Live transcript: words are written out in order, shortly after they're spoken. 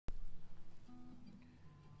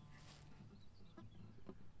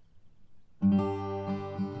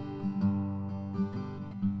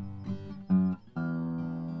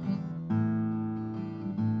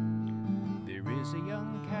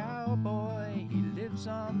lives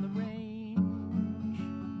on the range.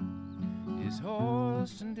 His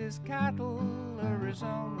horse and his cattle are his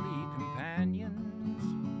only companions.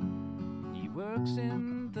 He works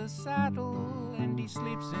in the saddle and he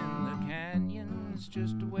sleeps in the canyons,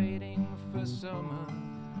 just waiting for summer,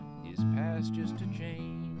 his pastures to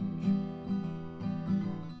change.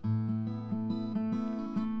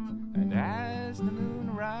 And as the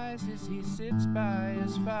moon rises, he sits by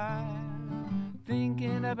his fire,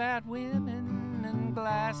 thinking about women and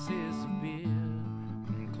glasses of beer,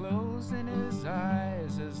 and closing his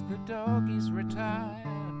eyes as the doggies retire.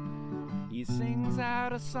 He sings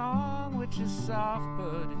out a song which is soft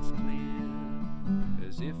but it's clear,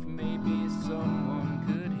 as if maybe someone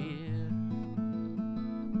could hear.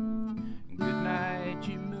 Good night,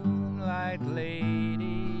 you moonlight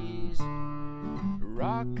ladies,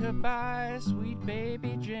 rock-a-bye, sweet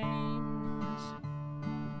baby James.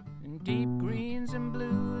 And deep greens and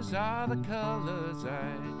blues are the colors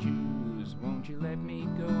I choose. Won't you let me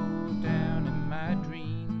go down in my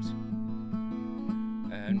dreams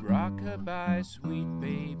and rock-a-bye, sweet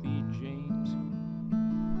baby James.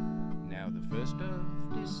 Now the 1st of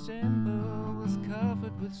December was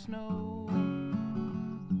covered with snow,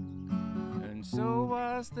 and so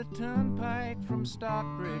was the turnpike from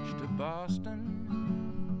Stockbridge to Boston,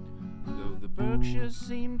 though the Berkshires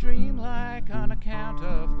seemed dreamlike on account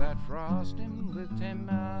of that frosting, with 10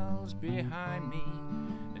 miles behind me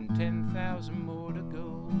and 10,000 more to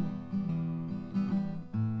go.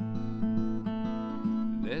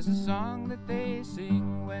 There's a song that they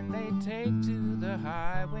sing when they take to the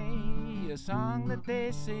highway, a song that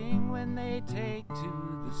they sing when they take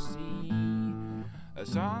to the sea, a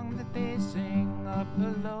song that they sing up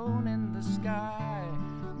alone in the sky.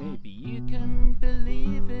 Maybe you can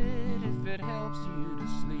believe it if it helps you to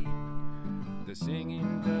sleep. The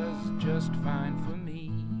singing does just fine for me.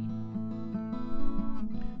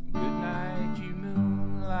 Good night, you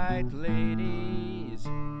moonlight ladies,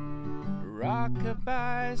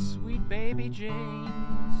 rock-a-bye, sweet baby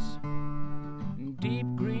James. Deep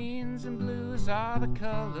greens and blues are the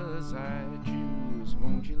colors I choose.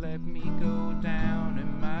 Won't you let me go down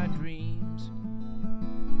in my dreams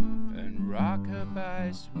and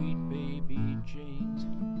rock-a-bye, sweet baby James.